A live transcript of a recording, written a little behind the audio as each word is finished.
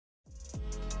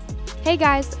Hey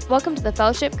guys, welcome to the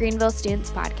Fellowship Greenville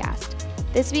Students Podcast.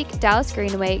 This week, Dallas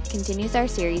Greenaway continues our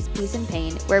series, Peace and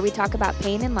Pain, where we talk about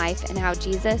pain in life and how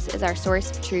Jesus is our source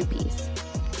of true peace.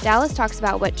 Dallas talks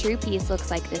about what true peace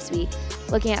looks like this week,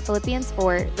 looking at Philippians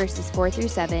 4, verses 4 through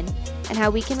 7, and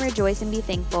how we can rejoice and be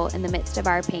thankful in the midst of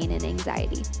our pain and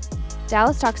anxiety.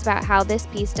 Dallas talks about how this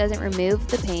peace doesn't remove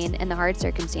the pain and the hard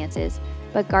circumstances,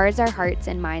 but guards our hearts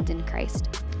and minds in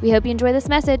Christ. We hope you enjoy this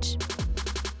message.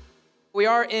 We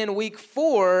are in week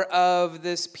 4 of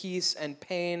this Peace and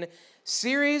Pain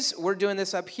series. We're doing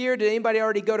this up here. Did anybody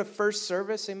already go to first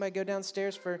service? Anybody go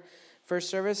downstairs for first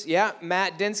service? Yeah,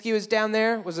 Matt Dinsky was down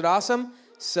there. Was it awesome?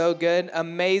 So good.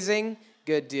 Amazing.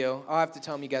 Good deal. I'll have to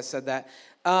tell him you guys said that.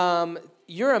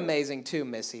 You're amazing too,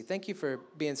 Missy. Thank you for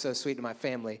being so sweet to my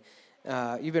family.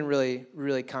 You've been really,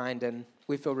 really kind, and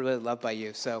we feel really loved by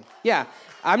you. So, yeah,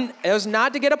 it was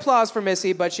not to get applause for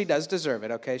Missy, but she does deserve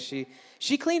it, okay?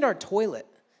 She cleaned our toilet.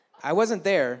 I wasn't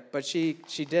there, but she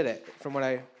did it from what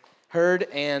I heard,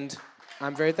 and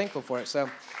I'm very thankful for it. So,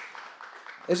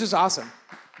 it's just awesome.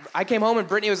 I came home, and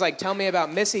Brittany was like, tell me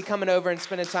about Missy coming over and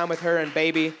spending time with her and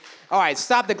baby. All right,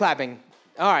 stop the clapping.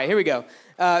 All right, here we go.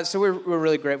 So we're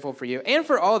really grateful for you. And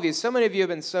for all of you. So many of you have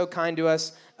been so kind to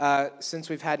us since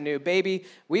we've had new baby.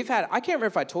 I can't remember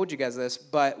if I told you guys this,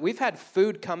 but we've had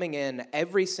food coming in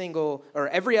every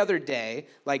other day,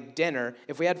 like dinner.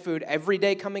 If we had food every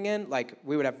day coming in, like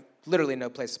we would have literally no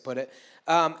place to put it.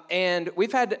 And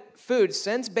we've had food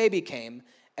since baby came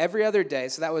every other day.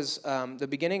 So that was the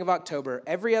beginning of October,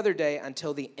 every other day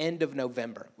until the end of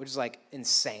November, which is like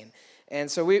insane. And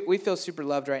so we feel super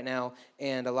loved right now,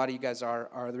 and a lot of you guys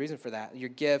are the reason for that. Your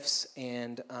gifts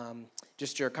and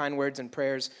just your kind words and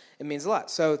prayers, it means a lot.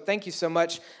 So thank you so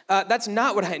much. That's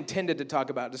not what I intended to talk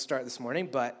about to start this morning,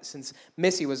 but since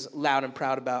Missy was loud and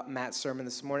proud about Matt's sermon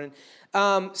this morning.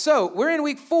 So we're in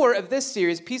week 4 of this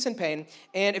series, Peace and Pain,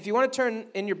 and if you want to turn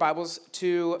in your Bibles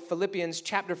to Philippians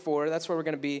chapter 4, that's where we're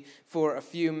going to be for a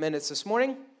few minutes this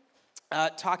morning,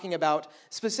 talking about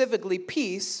specifically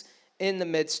peace in the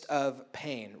midst of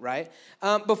pain, right?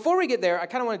 Before we get there, I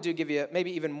kind of want to give you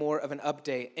maybe even more of an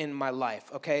update in my life,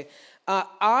 okay?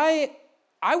 I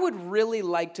would really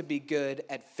like to be good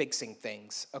at fixing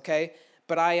things, okay?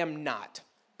 But I am not.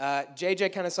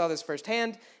 JJ kind of saw this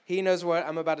firsthand. He knows what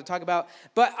I'm about to talk about.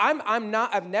 But I'm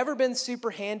not. I've never been super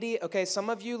handy, okay?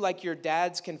 Some of you, like your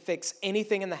dads, can fix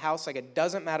anything in the house. Like it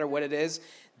doesn't matter what it is.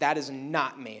 That is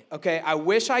not me, okay? I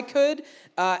wish I could,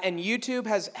 and YouTube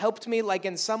has helped me, like,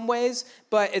 in some ways,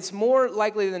 but it's more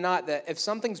likely than not that if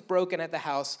something's broken at the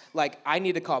house, like, I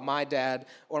need to call my dad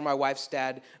or my wife's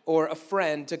dad or a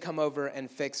friend to come over and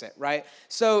fix it, right?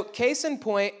 So case in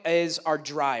point is our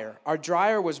dryer. Our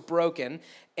dryer was broken,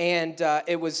 and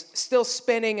it was still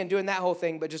spinning and doing that whole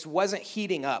thing, but just wasn't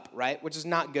heating up, right? Which is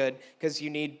not good because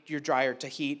you need your dryer to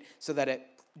heat so that it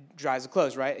dries the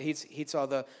clothes, right? It heats all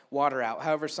the water out,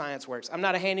 however science works. I'm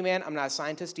not a handyman. I'm not a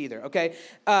scientist either, okay?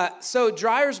 So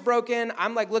dryer's broken.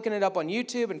 I'm like looking it up on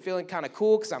YouTube and feeling kind of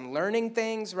cool because I'm learning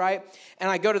things, right? And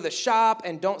I go to the shop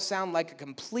and don't sound like a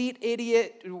complete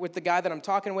idiot with the guy that I'm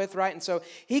talking with, right? And so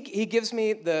he gives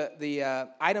me the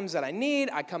items that I need.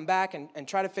 I come back and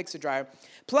try to fix the dryer,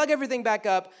 plug everything back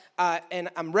up, and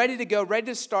I'm ready to go, ready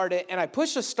to start it. And I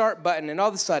push the start button, and all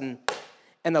of a sudden,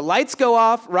 and the lights go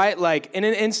off, right? Like in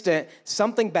an instant,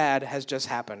 something bad has just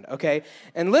happened, okay?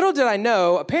 And little did I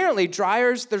know, apparently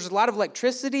dryers, there's a lot of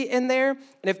electricity in there. And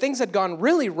if things had gone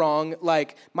really wrong,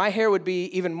 like my hair would be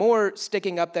even more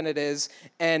sticking up than it is.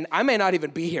 And I may not even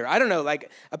be here. I don't know,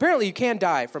 like apparently you can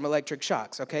die from electric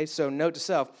shocks, okay? So note to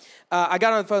self. I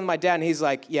got on the phone with my dad and he's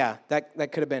like, yeah, that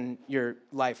could have been your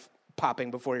life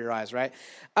popping before your eyes, right?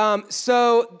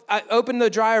 So I opened the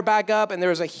dryer back up, and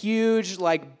there was a huge,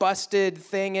 like, busted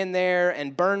thing in there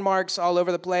and burn marks all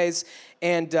over the place.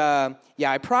 And,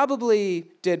 I probably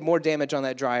did more damage on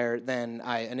that dryer than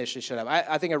I initially should have.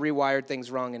 I think I rewired things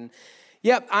wrong, and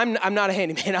yep, I'm not a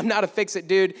handyman. I'm not a fix-it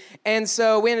dude. And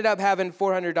so we ended up having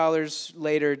 $400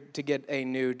 later to get a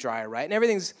new dryer, right? And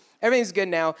everything's good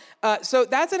now. So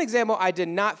that's an example. I did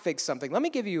not fix something. Let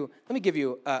me give you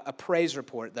a praise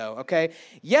report, though, okay?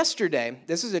 Yesterday,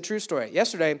 this is a true story.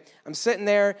 Yesterday, I'm sitting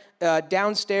there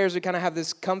downstairs. We kind of have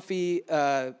this comfy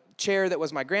chair that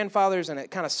was my grandfather's, and it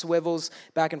kind of swivels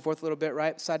back and forth a little bit,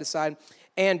 right, side to side.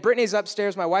 And Brittany's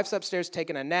upstairs. My wife's upstairs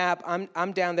taking a nap.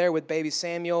 I'm down there with baby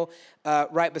Samuel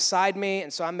right beside me,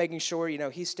 and so I'm making sure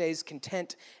he stays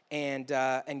content and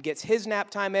gets his nap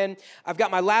time in. I've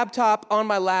got my laptop on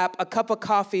my lap, a cup of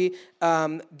coffee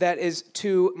that is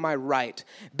to my right.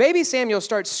 Baby Samuel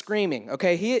starts screaming.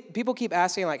 Okay, people keep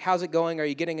asking like, "How's it going? Are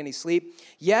you getting any sleep?"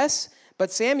 Yes.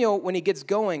 But Samuel, when he gets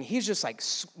going, he's just like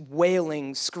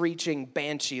wailing, screeching,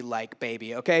 banshee-like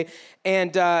baby, okay?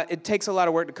 And it takes a lot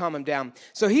of work to calm him down.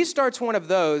 So he starts one of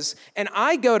those, and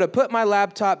I go to put my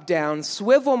laptop down,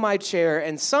 swivel my chair,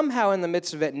 and somehow in the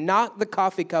midst of it, knock the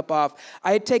coffee cup off.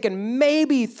 I had taken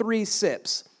maybe 3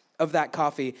 sips of that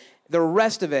coffee. The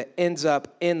rest of it ends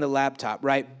up in the laptop,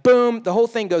 right? Boom, the whole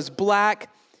thing goes black.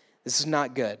 This is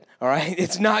not good, all right?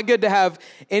 It's not good to have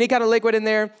any kind of liquid in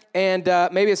there, and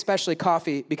maybe especially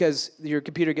coffee, because your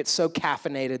computer gets so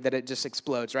caffeinated that it just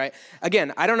explodes, right?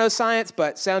 Again, I don't know science,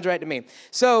 but sounds right to me.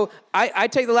 So I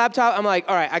take the laptop. I'm like,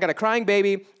 all right, I got a crying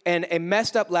baby and a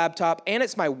messed up laptop, and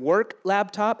it's my work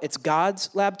laptop. It's God's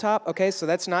laptop, okay? So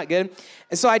that's not good.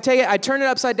 And so I take it, I turn it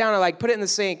upside down, I put it in the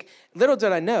sink. Little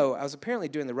did I know, I was apparently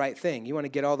doing the right thing. You want to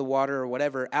get all the water or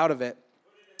whatever out of it,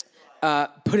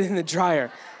 put it in the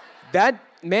dryer. That,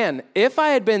 man, if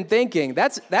I had been thinking,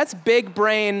 that's big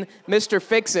brain Mr.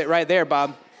 Fix-It right there,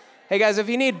 Bob. Hey, guys, if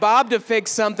you need Bob to fix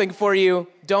something for you,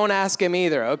 don't ask him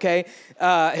either, okay?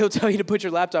 He'll tell you to put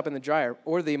your laptop in the dryer,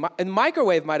 or the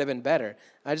microwave might have been better.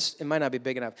 It might not be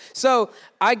big enough. So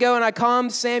I go and I calm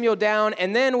Samuel down,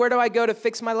 and then where do I go to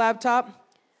fix my laptop?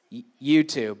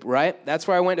 YouTube, right? That's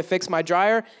where I went to fix my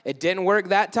dryer. It didn't work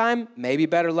that time. Maybe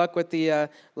better luck with the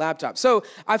laptop. So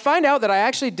I find out that I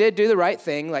actually did do the right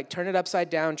thing, like turn it upside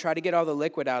down, try to get all the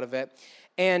liquid out of it.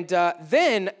 And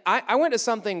then I went to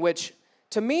something which,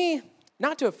 to me,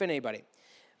 not to offend anybody,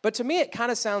 but to me it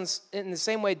kind of sounds in the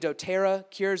same way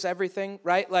doTERRA cures everything,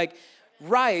 right? Like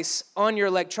rice on your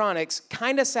electronics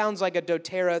kind of sounds like a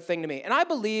doTERRA thing to me. And I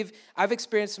believe I've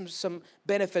experienced some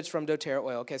benefits from doTERRA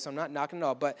oil, okay? So I'm not knocking it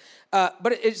all, but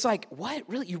it's like, what?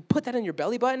 Really? You put that in your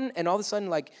belly button and all of a sudden,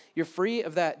 like, you're free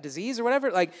of that disease or whatever?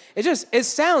 Like, it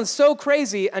sounds so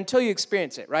crazy until you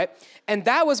experience it, right? And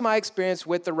that was my experience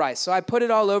with the rice. So I put it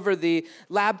all over the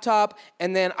laptop,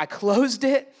 and then I closed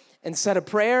it and said a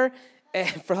prayer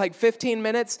for like 15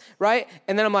 minutes, right?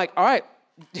 And then I'm like, all right,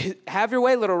 have your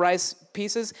way, little rice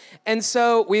pieces. And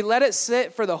so we let it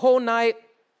sit for the whole night,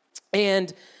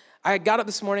 and I got up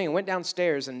this morning and went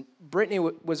downstairs, and Brittany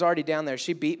was already down there.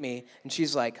 She beat me, and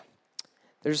she's like,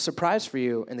 there's a surprise for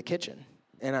you in the kitchen.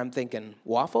 And I'm thinking,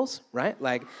 waffles, right?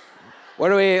 Like,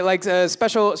 what are we, like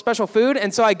special food?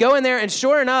 And so I go in there, and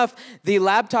sure enough, the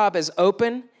laptop is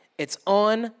open. It's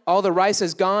on. All the rice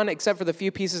is gone, except for the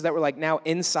few pieces that were like now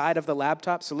inside of the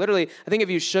laptop. So literally, I think if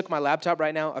you shook my laptop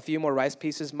right now, a few more rice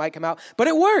pieces might come out. But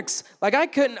it works. Like I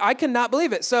could not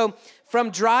believe it. So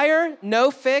from dryer, no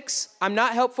fix. I'm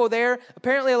not helpful there.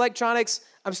 Apparently electronics,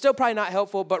 I'm still probably not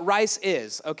helpful, but rice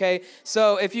is, okay?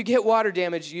 So if you get water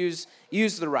damage, use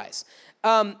the rice.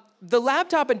 The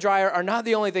laptop and dryer are not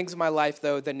the only things in my life,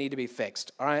 though, that need to be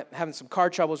fixed, all right? I'm having some car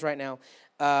troubles right now.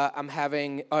 I'm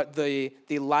having the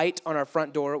light on our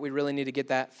front door. We really need to get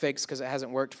that fixed because it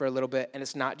hasn't worked for a little bit, and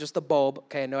it's not just the bulb.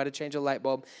 Okay, I know how to change a light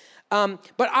bulb.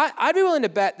 But I'd be willing to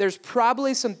bet there's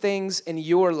probably some things in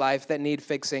your life that need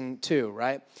fixing too,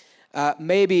 right?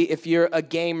 Maybe if you're a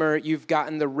gamer, you've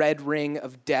gotten the red ring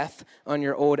of death on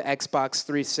your old Xbox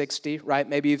 360, right?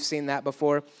 Maybe you've seen that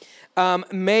before.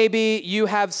 Maybe you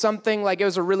have something like it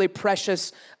was a really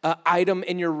precious item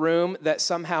in your room that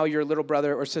somehow your little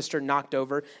brother or sister knocked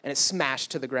over and it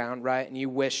smashed to the ground, right? And you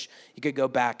wish you could go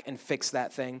back and fix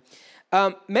that thing.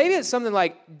 Maybe it's something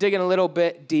like digging a little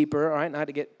bit deeper, all right? Not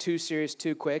to get too serious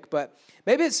too quick, but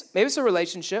maybe it's a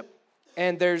relationship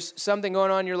and there's something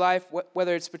going on in your life,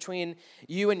 whether it's between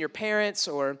you and your parents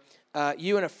or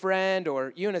you and a friend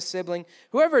or you and a sibling,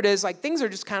 whoever it is, like things are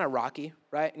just kind of rocky,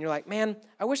 right? And you're like, man,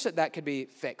 I wish that could be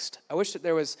fixed. I wish that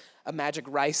there was a magic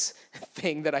rice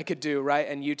thing that I could do, right?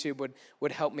 And YouTube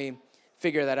would help me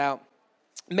figure that out.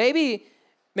 Maybe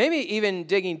even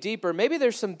digging deeper, maybe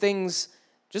there's some things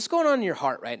just going on in your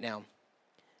heart right now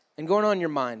and going on in your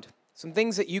mind. Some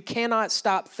things that you cannot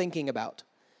stop thinking about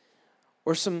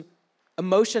or some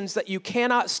emotions that you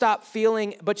cannot stop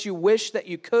feeling, but you wish that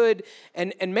you could.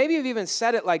 And maybe you've even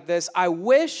said it like this, I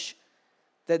wish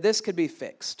that this could be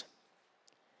fixed.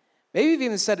 Maybe you've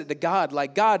even said it to God,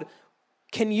 like, God,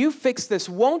 can you fix this?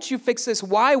 Won't you fix this?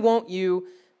 Why won't you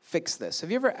fix this? Have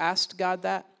you ever asked God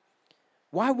that?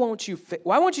 Why won't you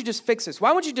just fix this?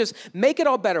 Why won't you just make it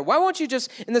all better? Why won't you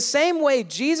just, in the same way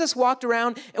Jesus walked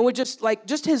around and would just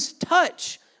his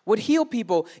touch would heal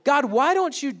people. God, why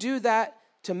don't you do that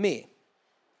to me?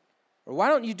 Or why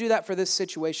don't you do that for this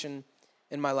situation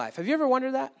in my life? Have you ever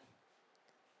wondered that?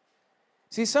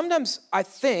 See, sometimes I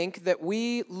think that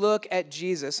we look at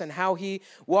Jesus and how he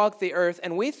walked the earth,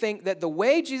 and we think that the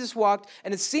way Jesus walked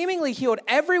and it seemingly healed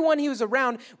everyone he was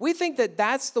around, we think that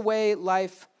that's the way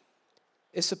life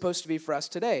is supposed to be for us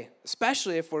today,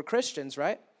 especially if we're Christians,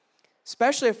 right?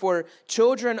 especially if we're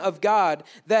children of God,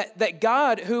 that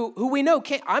God, who we know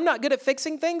can't, I'm not good at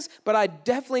fixing things, but I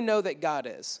definitely know that God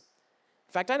is.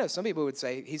 In fact, I know some people would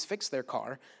say he's fixed their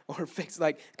car or fixed,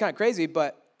 like, it's kind of crazy,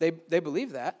 but they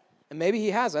believe that. And maybe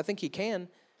he has. I think he can.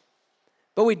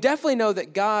 But we definitely know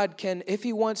that God can, if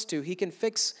he wants to, he can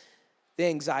fix the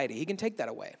anxiety. He can take that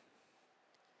away.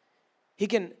 He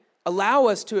can allow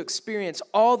us to experience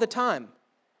all the time.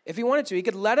 If he wanted to, he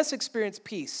could let us experience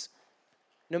peace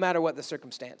no matter what the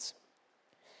circumstance.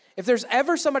 If there's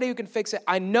ever somebody who can fix it,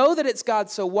 I know that it's God,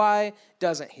 so why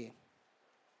doesn't he?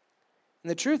 And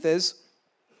the truth is,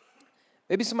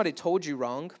 maybe somebody told you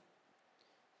wrong,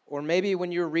 or maybe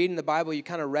when you were reading the Bible, you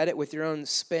kind of read it with your own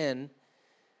spin.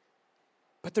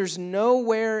 But there's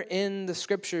nowhere in the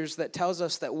scriptures that tells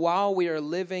us that while we are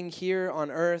living here on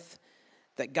earth,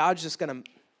 that God's just going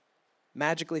to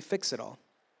magically fix it all.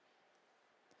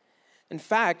 In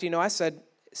fact, I said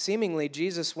seemingly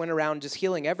Jesus went around just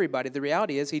healing everybody. The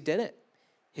reality is he didn't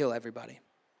heal everybody.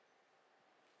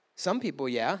 Some people,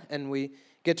 yeah, and we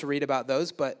get to read about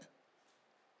those, but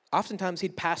oftentimes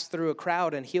he'd pass through a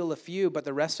crowd and heal a few, but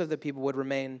the rest of the people would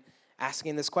remain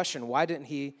asking this question, why didn't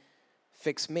he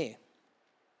fix me?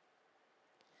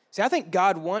 See, I think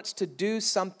God wants to do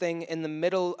something in the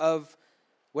middle of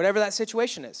whatever that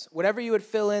situation is, whatever you would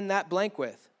fill in that blank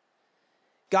with.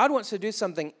 God wants to do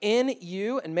something in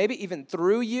you and maybe even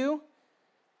through you,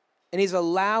 and he's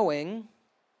allowing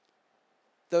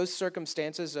those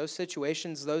circumstances, those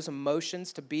situations, those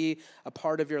emotions to be a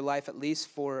part of your life at least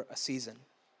for a season.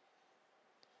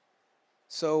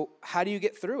 So how do you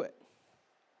get through it?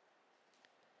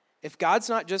 If God's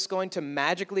not just going to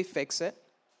magically fix it,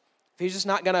 if he's just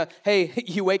not going to, hey,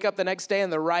 you wake up the next day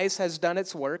and the rice has done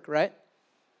its work, right?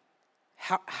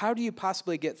 How do you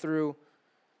possibly get through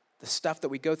the stuff that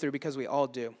we go through, because we all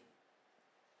do?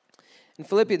 In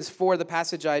Philippians 4, the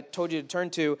passage I told you to turn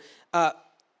to,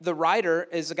 the writer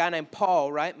is a guy named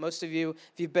Paul, right? Most of you,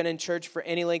 if you've been in church for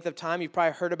any length of time, you've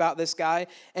probably heard about this guy.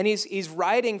 And he's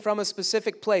writing from a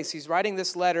specific place. He's writing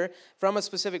this letter from a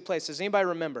specific place. Does anybody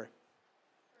remember?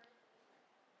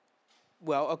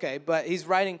 Well, okay, but he's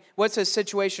writing, what's his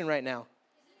situation right now?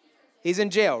 He's in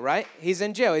jail, right? He's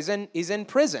in jail. He's in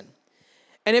prison.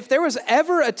 And if there was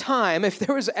ever a time, if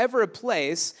there was ever a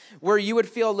place where you would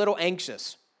feel a little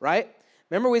anxious, right?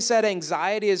 Remember we said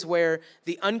anxiety is where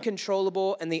the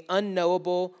uncontrollable and the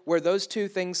unknowable, where those two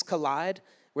things collide,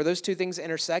 where those two things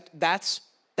intersect, that's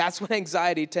when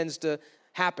anxiety tends to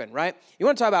happen, right? You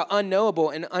want to talk about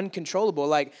unknowable and uncontrollable,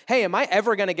 like, hey, am I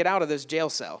ever going to get out of this jail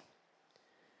cell?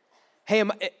 Hey,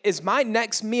 is my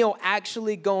next meal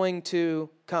actually going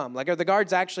to come? Like, are the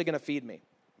guards actually going to feed me?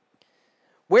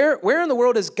 Where in the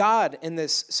world is God in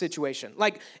this situation?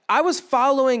 Like, I was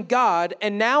following God,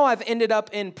 and now I've ended up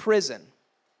in prison.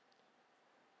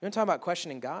 You want to talk about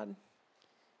questioning God? You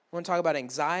want to talk about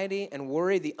anxiety and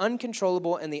worry, the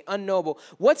uncontrollable and the unknowable.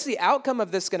 What's the outcome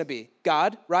of this going to be?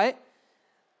 God, right?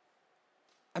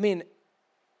 I mean,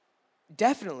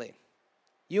 definitely,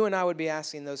 you and I would be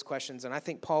asking those questions, and I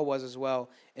think Paul was as well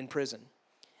in prison.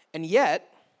 And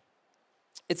yet,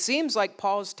 it seems like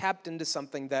Paul's tapped into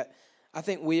something that I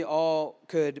think we all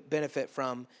could benefit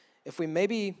from if we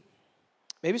maybe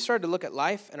started to look at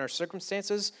life and our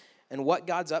circumstances and what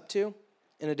God's up to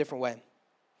in a different way.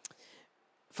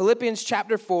 Philippians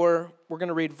chapter 4, we're going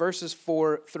to read verses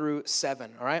 4 through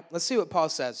 7, all right? Let's see what Paul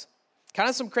says. Kind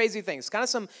of some crazy things, kind of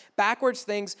some backwards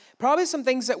things, probably some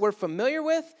things that we're familiar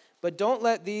with, but don't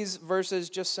let these verses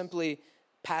just simply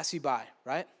pass you by,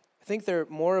 right? I think they're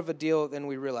more of a deal than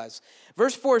we realize.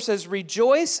 Verse 4 says,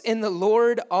 "Rejoice in the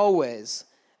Lord always.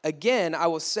 Again, I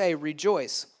will say,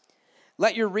 rejoice.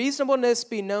 Let your reasonableness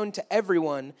be known to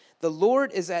everyone. The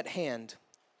Lord is at hand.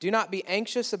 Do not be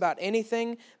anxious about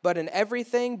anything, but in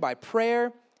everything, by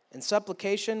prayer and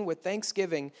supplication with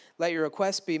thanksgiving, let your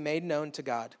requests be made known to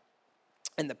God.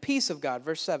 And the peace of God,"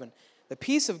 verse 7, "the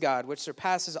peace of God, which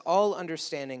surpasses all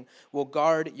understanding, will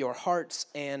guard your hearts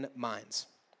and minds."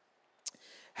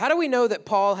 How do we know that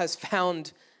Paul has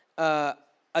found a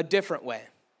different way?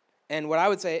 And what I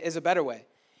would say is a better way.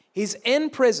 He's in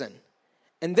prison.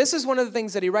 And this is one of the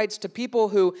things that he writes to people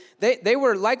who, they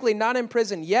were likely not in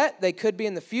prison yet. They could be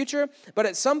in the future. But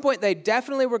at some point, they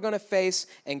definitely were going to face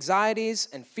anxieties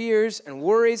and fears and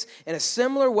worries in a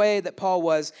similar way that Paul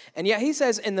was. And yet he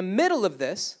says, in the middle of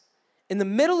this, in the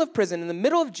middle of prison, in the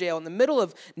middle of jail, in the middle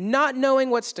of not knowing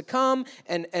what's to come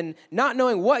and not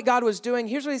knowing what God was doing,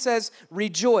 here's what he says: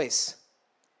 rejoice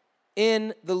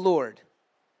in the Lord.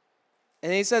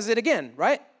 And he says it again,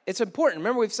 right? It's important.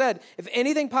 Remember, we've said, if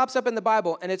anything pops up in the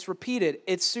Bible and it's repeated,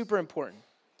 it's super important.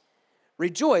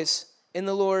 Rejoice in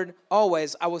the Lord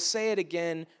always. I will say it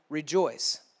again,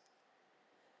 rejoice.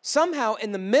 Somehow,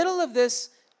 in the middle of this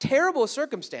terrible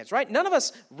circumstance, right? None of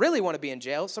us really want to be in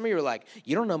jail. Some of you are like,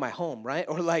 you don't know my home, right?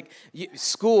 Or like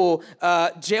school,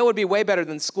 jail would be way better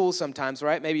than school sometimes,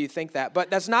 right? Maybe you think that, but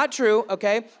that's not true,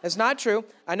 okay? That's not true.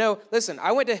 I know, listen,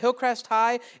 I went to Hillcrest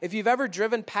High. If you've ever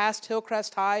driven past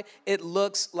Hillcrest High, it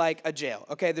looks like a jail,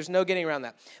 okay? There's no getting around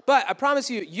that. But I promise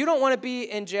you, you don't want to be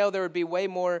in jail. There would be way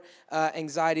more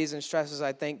anxieties and stresses,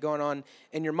 I think, going on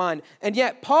in your mind. And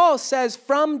yet, Paul says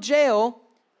from jail,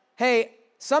 hey,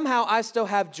 somehow I still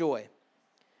have joy.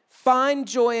 Find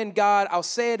joy in God. I'll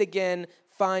say it again,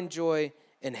 find joy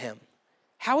in him.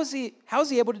 How is he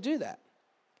able to do that?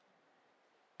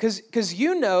 Because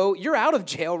you know, you're out of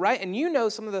jail, right? And you know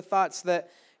some of the thoughts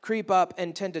that creep up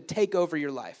and tend to take over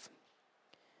your life.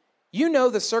 You know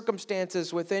the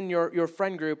circumstances within your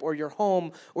friend group or your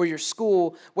home or your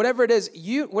school, whatever it is,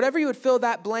 whatever you would fill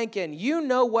that blank in, you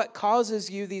know what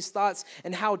causes you these thoughts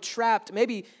and how trapped,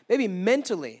 maybe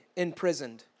mentally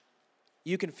imprisoned,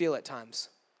 you can feel at times.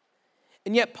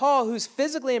 And yet Paul, who's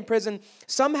physically in prison,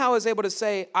 somehow is able to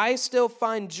say, I still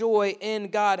find joy in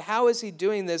God. How is he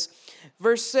doing this?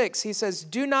 Verse 6, he says,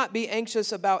 do not be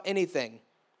anxious about anything.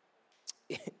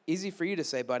 Easy for you to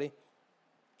say, buddy.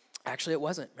 Actually, it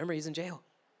wasn't. Remember, he's in jail.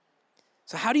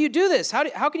 So how do you do this?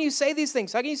 How can you say these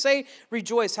things? How can you say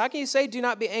rejoice? How can you say do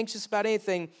not be anxious about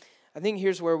anything? I think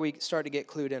here's where we start to get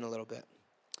clued in a little bit.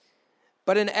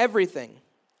 But in everything,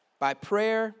 by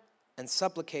prayer and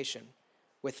supplication,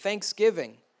 with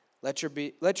thanksgiving, let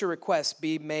your requests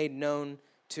be made known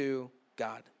to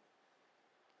God.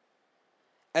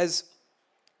 As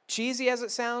cheesy as it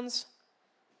sounds,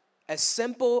 as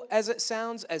simple as it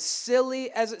sounds, as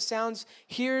silly as it sounds,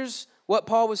 here's what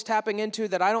Paul was tapping into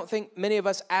that I don't think many of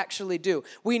us actually do.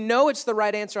 We know it's the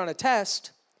right answer on a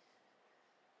test,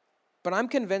 but I'm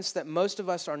convinced that most of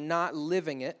us are not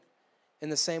living it in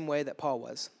the same way that Paul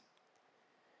was.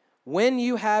 When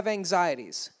you have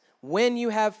anxieties, when you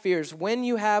have fears, when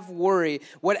you have worry,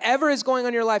 whatever is going on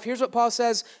in your life, here's what Paul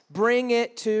says, bring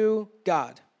it to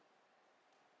God.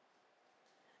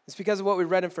 It's because of what we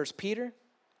read in 1 Peter.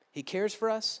 He cares for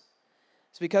us.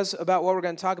 It's because about what we're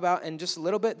going to talk about in just a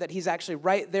little bit, that he's actually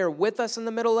right there with us in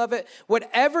the middle of it.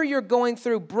 Whatever you're going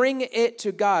through, bring it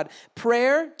to God.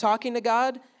 Prayer, talking to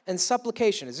God, and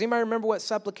supplication. Does anybody remember what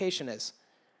supplication is?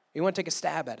 You want to take a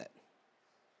stab at it?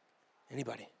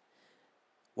 Anybody?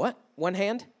 What? One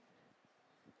hand?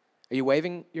 Are you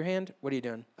waving your hand? What are you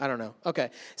doing? I don't know. Okay.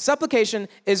 Supplication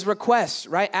is request,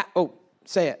 right?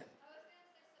 Say it.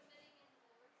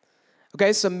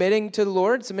 Okay, submitting to the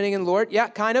Lord, submitting in the Lord. Yeah,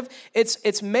 kind of.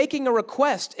 It's making a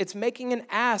request. It's making an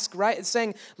ask, right? It's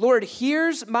saying, Lord,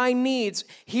 here's my needs.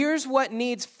 Here's what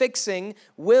needs fixing.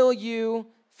 Will you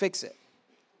fix it?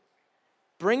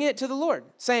 Bring it to the Lord.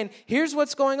 Saying, here's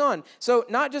what's going on. So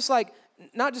not just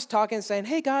talking and saying,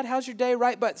 hey, God, how's your day,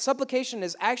 right? But supplication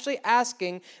is actually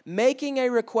asking, making a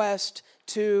request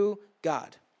to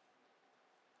God.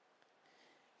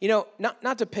 You know,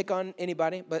 not to pick on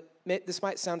anybody, but this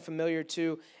might sound familiar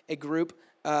to a group,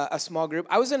 a small group.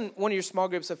 I was in one of your small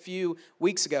groups a few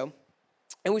weeks ago,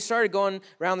 and we started going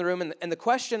around the room, and the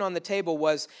question on the table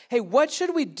was, hey, what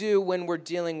should we do when we're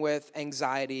dealing with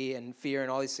anxiety and fear and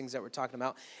all these things that we're talking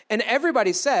about? And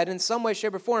everybody said, in some way,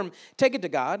 shape, or form, take it to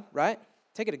God, right?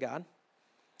 Take it to God.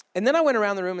 And then I went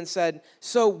around the room and said,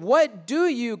 so what do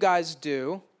you guys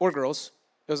do, or girls?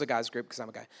 It was a guys group because I'm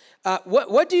a guy.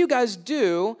 What do you guys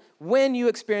do when you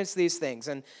experience these things?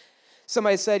 And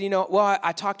somebody said, well,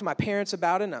 I talked to my parents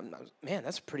about it. And man,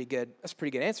 that's a pretty good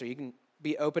answer. You can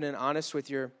be open and honest with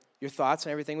your thoughts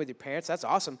and everything with your parents. That's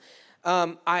awesome.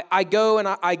 I go and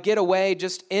I get away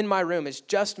just in my room. It's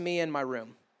just me in my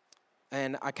room.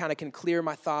 And I kind of can clear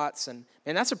my thoughts. And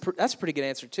that's a pretty good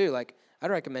answer too. Like, I'd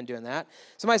recommend doing that.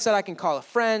 Somebody said I can call a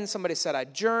friend. Somebody said I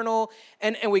journal.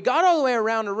 And we got all the way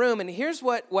around the room, and here's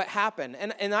what happened.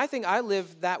 And I think I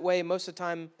live that way most of the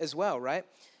time as well, right?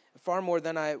 Far more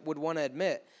than I would want to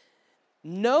admit.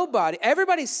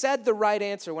 Everybody said the right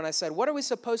answer when I said, what are we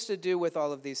supposed to do with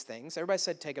all of these things? Everybody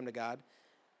said take them to God.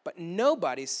 But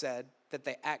nobody said that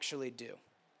they actually do.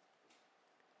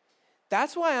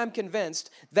 That's why I'm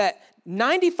convinced that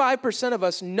 95% of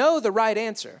us know the right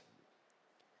answer.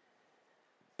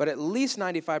 But at least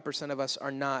 95% of us are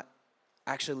not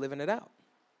actually living it out.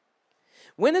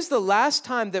 When is the last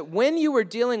time that when you were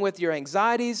dealing with your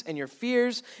anxieties and your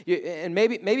fears, and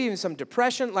maybe even some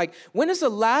depression, like when is the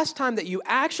last time that you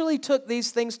actually took these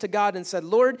things to God and said,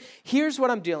 Lord, here's what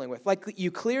I'm dealing with. Like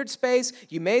you cleared space,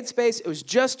 you made space, it was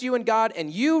just you and God, and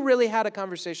you really had a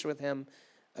conversation with him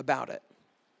about it.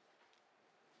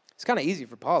 It's kind of easy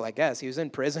for Paul, I guess. He was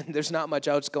in prison. There's not much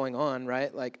else going on,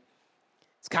 right? Like,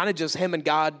 it's kind of just him and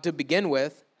God to begin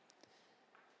with.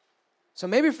 So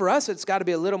maybe for us, it's got to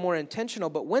be a little more intentional,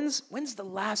 but when's the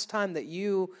last time that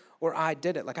you or I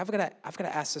did it? Like, I've got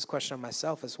to ask this question of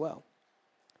myself as well.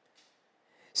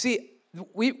 See,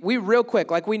 we real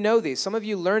quick, like we know these. Some of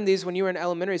you learned these when you were in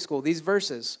elementary school, these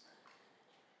verses.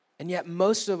 And yet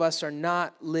most of us are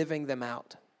not living them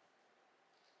out.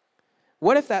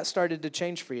 What if that started to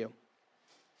change for you?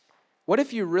 What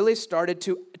if you really started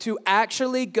to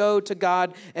actually go to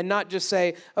God and not just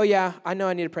say, oh yeah, I know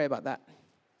I need to pray about that?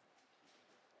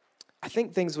 I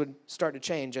think things would start to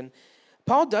change. And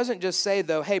Paul doesn't just say,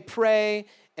 though, hey, pray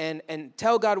and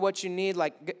tell God what you need,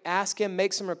 like ask him,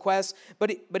 make some requests.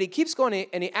 But he keeps going,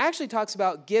 and he actually talks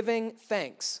about giving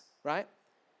thanks, right?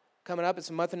 Coming up, it's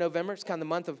the month of November. It's kind of the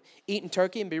month of eating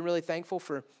turkey and being really thankful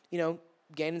for,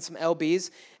 gaining some LBs.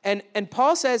 And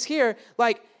Paul says here,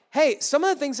 like, hey, some of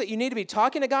the things that you need to be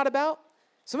talking to God about,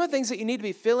 some of the things that you need to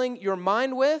be filling your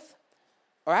mind with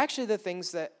are actually the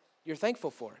things that you're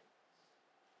thankful for.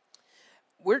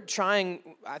 We're trying,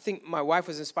 I think my wife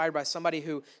was inspired by somebody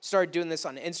who started doing this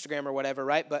on Instagram or whatever,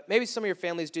 right? But maybe some of your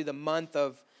families do the month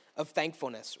of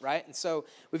thankfulness, right? And so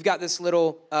we've got this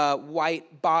little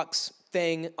white box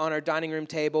thing on our dining room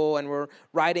table, and we're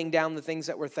writing down the things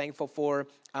that we're thankful for,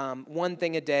 one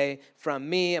thing a day from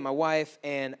me and my wife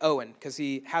and Owen, because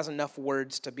he has enough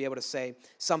words to be able to say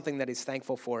something that he's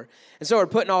thankful for. And so we're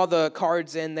putting all the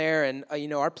cards in there, and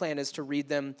our plan is to read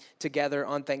them together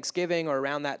on Thanksgiving or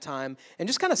around that time, and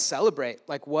just kind of celebrate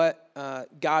like what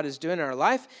God is doing in our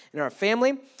life, in our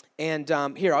family. And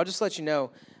here, I'll just let you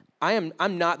know,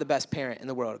 I'm not the best parent in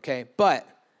the world, okay? But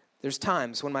there's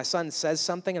times when my son says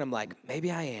something and I'm like, maybe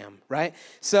I am, right?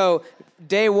 So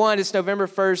day one is November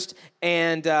 1st,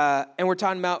 and we're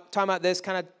talking about this,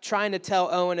 kind of trying to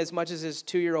tell Owen as much as his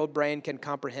 2-year-old brain can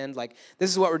comprehend, like, this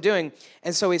is what we're doing.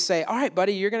 And so we say, all right,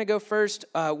 buddy, you're going to go first.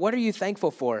 What are you thankful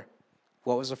for?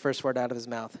 What was the first word out of his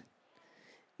mouth?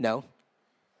 No.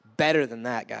 Better than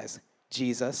that, guys.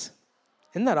 Jesus.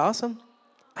 Isn't that awesome?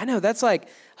 I know, that's like,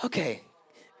 okay,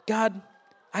 God,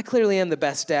 I clearly am the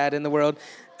best dad in the world.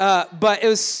 But it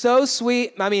was so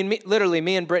sweet. I mean, literally,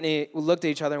 me and Brittany looked at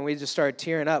each other and we just started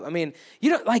tearing up. I mean,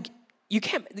 you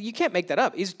can't make that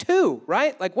up. He's 2,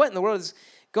 right? Like, what in the world is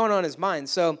going on in his mind?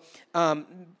 So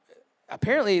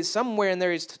apparently, somewhere in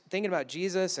there, he's thinking about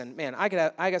Jesus. And man, I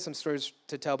got some stories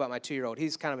to tell about my 2-year-old.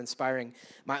 He's kind of inspiring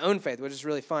my own faith, which is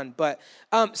really fun. But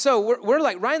so we're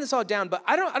like writing this all down. But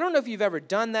I don't know if you've ever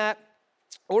done that,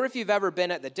 or if you've ever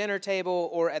been at the dinner table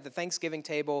or at the Thanksgiving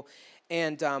table.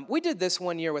 And we did this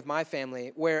one year with my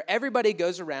family where everybody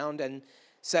goes around and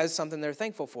says something they're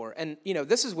thankful for. And,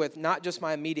 this is with not just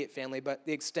my immediate family, but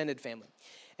the extended family.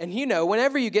 And,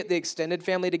 whenever you get the extended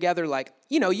family together, like,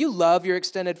 you love your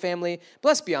extended family. But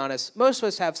let's be honest, most of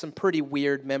us have some pretty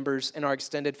weird members in our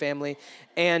extended family.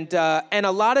 And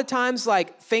a lot of times,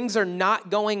 like, things are not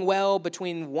going well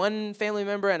between one family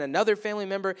member and another family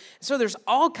member. So there's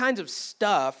all kinds of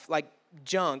stuff, like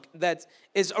junk, that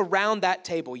is around that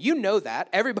table. You know that.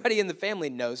 Everybody in the family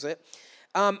knows it.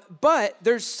 But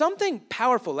there's something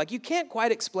powerful, like you can't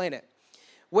quite explain it,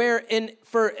 where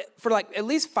for like at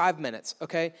least 5 minutes,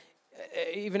 okay,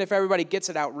 even if everybody gets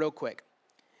it out real quick,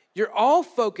 you're all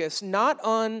focused not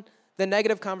on the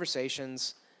negative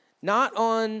conversations, not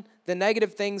on the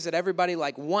negative things that everybody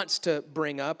like wants to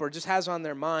bring up or just has on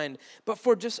their mind, but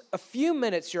for just a few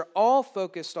minutes, you're all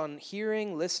focused on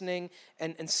hearing, listening,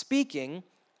 and speaking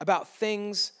about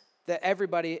things that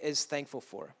everybody is thankful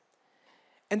for.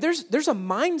 And there's a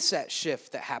mindset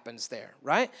shift that happens there,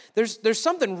 right? There's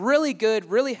something really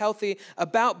good, really healthy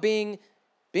about being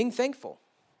thankful,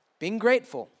 being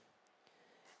grateful.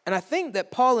 And I think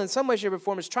that Paul, in some way, shape, or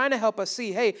form, is trying to help us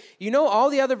see, hey, all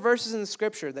the other verses in the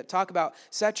Scripture that talk about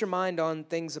set your mind on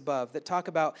things above, that talk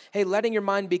about, hey, letting your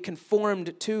mind be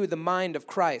conformed to the mind of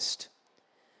Christ.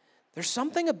 There's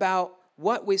something about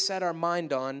what we set our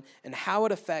mind on and how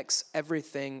it affects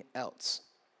everything else.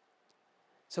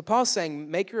 So Paul's saying,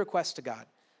 make your request to God,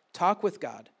 talk with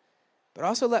God, but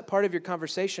also let part of your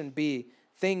conversation be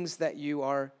things that you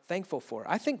are thankful for.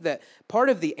 I think that part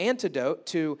of the antidote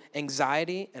to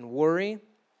anxiety and worry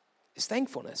is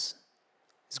thankfulness,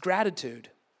 is gratitude.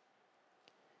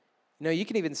 You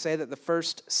can even say that the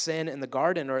first sin in the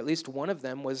garden, or at least one of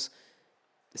them, was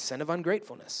the sin of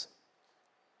ungratefulness.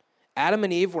 Adam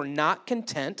and Eve were not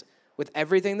content with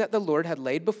everything that the Lord had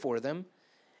laid before them.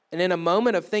 And in a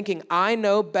moment of thinking, I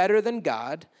know better than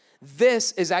God,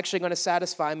 this is actually going to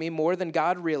satisfy me more than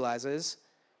God realizes,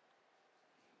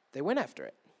 they went after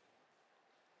it.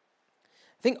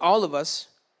 I think all of us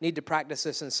need to practice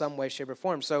this in some way, shape, or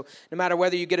form. So no matter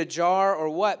whether you get a jar or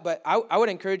what, but I would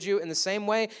encourage you in the same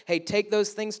way, hey, take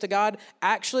those things to God.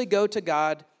 Actually go to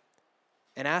God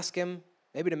and ask him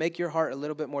maybe to make your heart a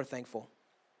little bit more thankful.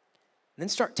 And then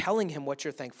start telling him what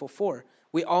you're thankful for.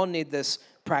 We all need this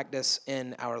practice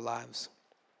in our lives.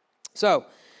 So,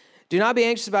 do not be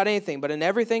anxious about anything, but in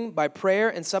everything, by prayer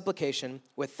and supplication,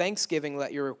 with thanksgiving,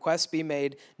 let your requests be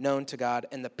made known to God,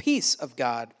 and the peace of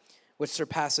God, which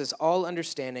surpasses all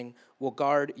understanding, will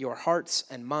guard your hearts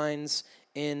and minds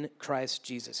in Christ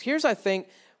Jesus. Here's, I think,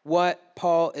 what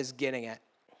Paul is getting at.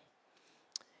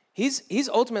 He's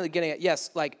ultimately getting at,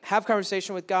 yes, like have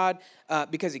conversation with God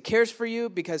because he cares for you,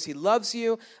 because he loves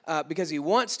you, because he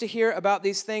wants to hear about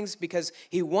these things, because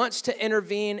he wants to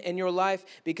intervene in your life,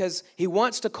 because he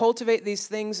wants to cultivate these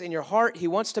things in your heart. He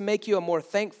wants to make you a more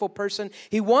thankful person.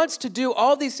 He wants to do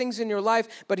all these things in your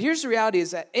life. But here's the reality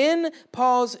is that in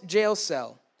Paul's jail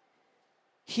cell,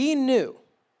 he knew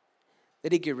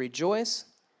that he could rejoice,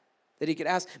 that he could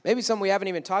ask. Maybe something we haven't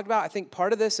even talked about. I think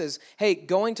part of this is, hey,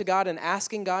 going to God and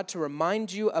asking God to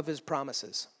remind you of his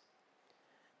promises.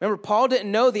 Remember, Paul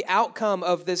didn't know the outcome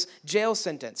of this jail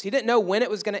sentence. He didn't know when it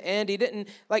was going to end. He didn't,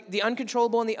 like the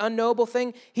uncontrollable and the unknowable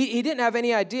thing, he didn't have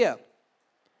any idea.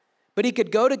 But he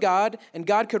could go to God, and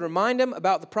God could remind him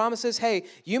about the promises. Hey,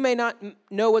 you may not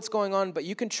know what's going on, but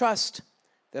you can trust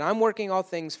that I'm working all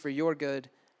things for your good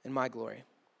and my glory.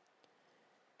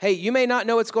 Hey, you may not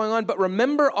know what's going on, but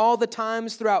remember all the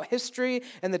times throughout history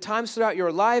and the times throughout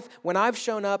your life when I've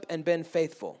shown up and been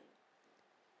faithful.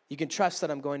 You can trust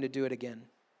that I'm going to do it again.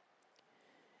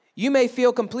 You may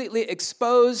feel completely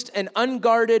exposed and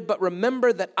unguarded, but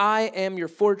remember that I am your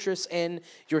fortress and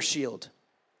your shield.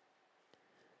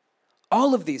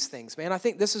 All of these things, man, I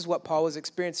think this is what Paul was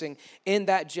experiencing in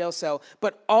that jail cell.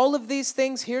 But all of these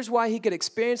things, here's why he could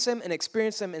experience them and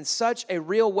experience them in such a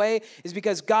real way, is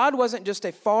because God wasn't just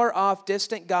a far off,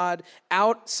 distant God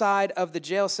outside of the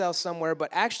jail cell somewhere, but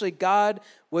actually God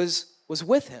was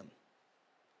with him.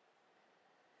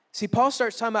 See, Paul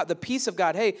starts talking about the peace of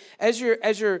God. Hey, as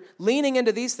you're leaning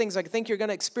into these things, I think you're going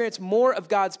to experience more of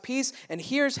God's peace. And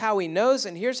here's how he knows,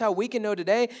 and here's how we can know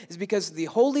today, is because the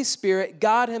Holy Spirit,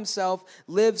 God himself,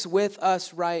 lives with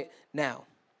us right now.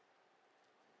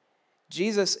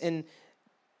 Jesus in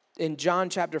John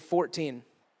chapter 14,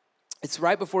 it's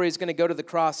right before he's going to go to the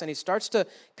cross, and he starts to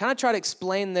kind of try to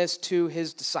explain this to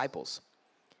his disciples.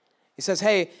 He says,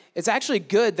 hey, it's actually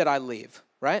good that I leave,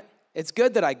 right? It's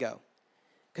good that I go.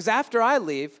 Because after I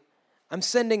leave, I'm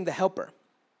sending the helper.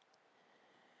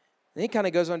 And he kind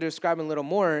of goes on to describe a little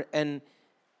more, and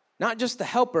not just the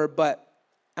helper, but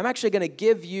I'm actually going to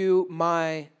give you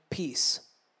my peace.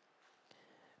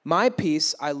 My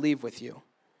peace I leave with you.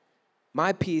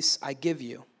 My peace I give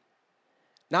you.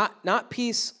 Not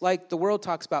peace like the world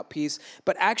talks about peace,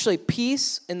 but actually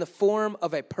peace in the form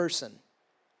of a person.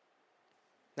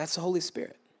 That's the Holy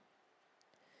Spirit.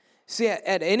 See,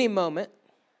 at any moment,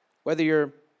 whether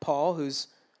you're Paul, who's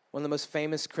one of the most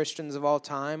famous Christians of all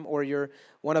time, or you're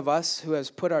one of us who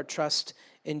has put our trust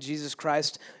in Jesus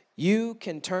Christ, you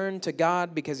can turn to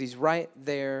God because he's right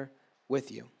there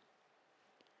with you.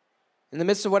 In the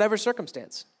midst of whatever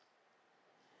circumstance.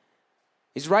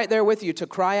 He's right there with you to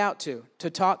cry out to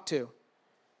talk to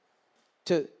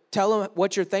tell him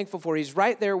what you're thankful for. He's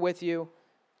right there with you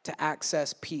to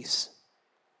access peace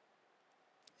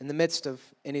in the midst of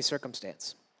any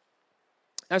circumstance.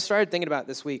 I started thinking about it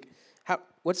this week.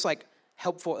 What's like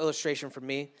helpful illustration for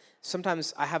me?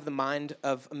 Sometimes I have the mind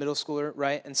of a middle schooler,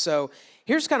 right? And so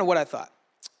here's kind of what I thought.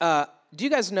 Do you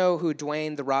guys know who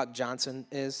Dwayne "The Rock" Johnson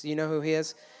is? You know who he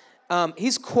is?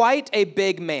 He's quite a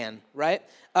big man, right?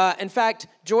 In fact,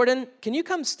 Jordan, can you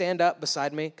come stand up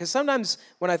beside me? Because sometimes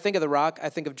when I think of The Rock, I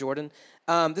think of Jordan.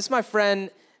 This is my friend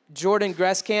Jordan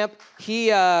Gresskamp. He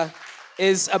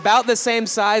is about the same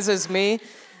size as me.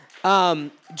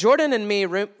 Jordan and me,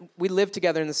 we lived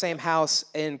together in the same house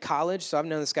in college, so I've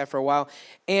known this guy for a while.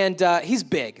 And he's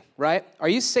big, right? Are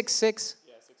you 6'6"?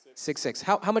 Yeah, 6'6".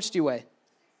 6'6". How much do you weigh?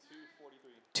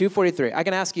 243. I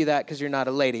can ask you that because you're not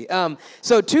a lady.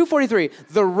 So 243.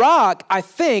 The Rock, I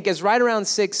think, is right around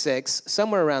 6'6",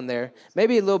 somewhere around there,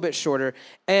 maybe a little bit shorter.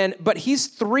 But he's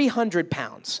 300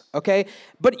 pounds, okay?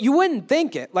 But you wouldn't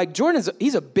think it. Like,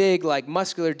 he's a big, like,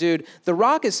 muscular dude. The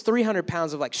Rock is 300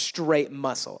 pounds of, like, straight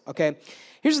muscle, okay?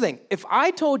 Here's the thing. If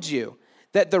I told you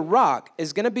that The Rock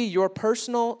is going to be your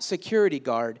personal security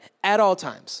guard at all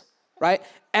times, right?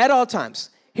 At all times.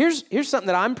 Here's something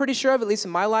that I'm pretty sure of, at least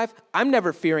in my life. I'm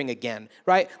never fearing again,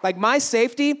 right? Like my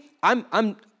safety,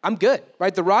 I'm good,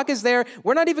 right? The Rock is there.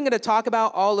 We're not even going to talk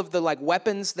about all of the like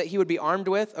weapons that he would be armed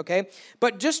with, okay?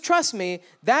 But just trust me,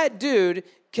 that dude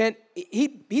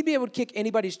he'd be able to kick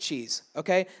anybody's cheese,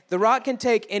 okay? The Rock can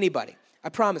take anybody, I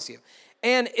promise you.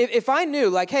 And if I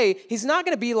knew, like, hey, he's not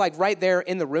going to be, like, right there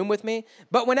in the room with me,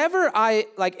 but whenever I,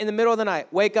 like, in the middle of the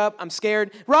night, wake up, I'm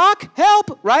scared, Rock,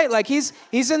 help, right? Like, he's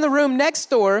in the room next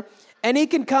door, and he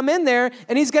can come in there,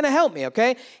 and he's going to help me,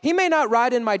 okay? He may not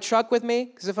ride in my truck with me,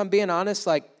 because if I'm being honest,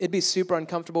 like, it'd be super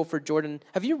uncomfortable for Jordan.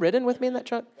 Have you ridden with me in that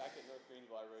truck? Back at North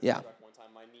Greenville, I rode Yeah. the truck one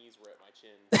time. My knees were at my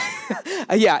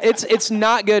chin. Yeah, it's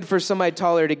not good for somebody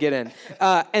taller to get in.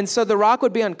 And so the Rock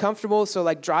would be uncomfortable, so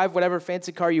like drive whatever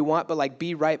fancy car you want, but like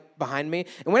be right behind me.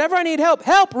 And whenever I need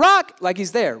help, Rock, like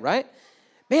he's there, right?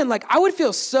 Man, like I would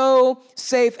feel so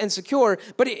safe and secure.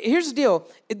 But here's the deal.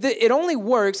 It only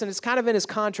works, and it's kind of in his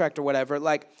contract or whatever.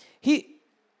 Like he's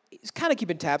kind of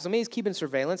keeping tabs on me. He's keeping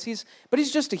surveillance. But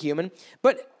he's just a human.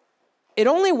 But it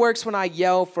only works when I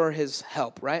yell for his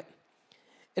help, right?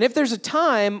 And if there's a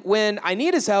time when I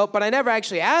need his help, but I never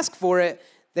actually ask for it,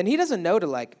 then he doesn't know to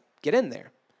like get in there.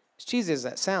 As cheesy as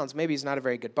that sounds, maybe he's not a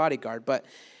very good bodyguard. But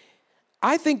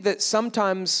I think that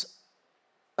sometimes,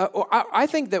 I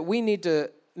think that we need to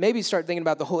maybe start thinking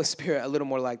about the Holy Spirit a little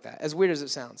more like that, as weird as it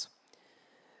sounds.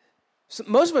 So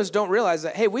most of us don't realize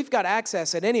that, hey, we've got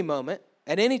access at any moment,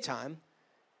 at any time,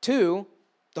 to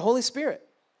the Holy Spirit.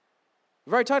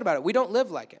 We've already talked about it. We don't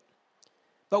live like it,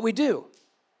 but we do.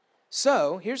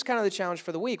 So here's kind of the challenge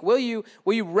for the week. Will you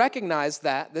recognize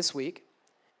that this week?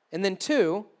 And then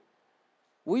 2,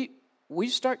 will you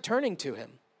start turning to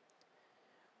him?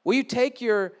 Will you take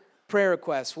your prayer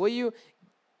requests? Will you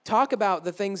talk about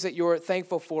the things that you're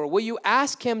thankful for? Will you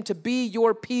ask him to be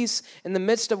your peace in the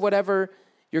midst of whatever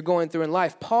you're going through in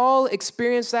life? Paul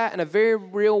experienced that in a very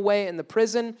real way in the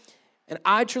prison, and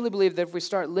I truly believe that if we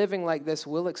start living like this,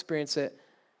 we'll experience it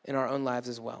in our own lives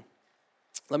as well.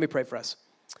 Let me pray for us.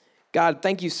 God,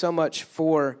 thank you so much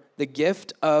for the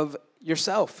gift of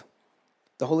yourself,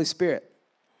 the Holy Spirit.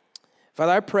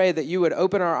 Father, I pray that you would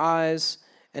open our eyes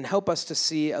and help us to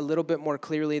see a little bit more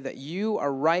clearly that you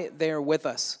are right there with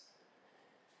us.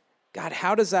 God,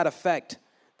 how does that affect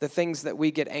the things that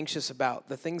we get anxious about,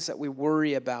 the things that we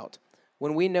worry about,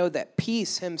 when we know that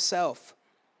peace himself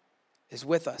is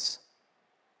with us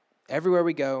everywhere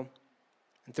we go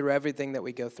and through everything that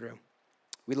we go through?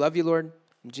 We love you, Lord.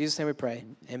 In Jesus' name we pray.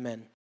 Amen.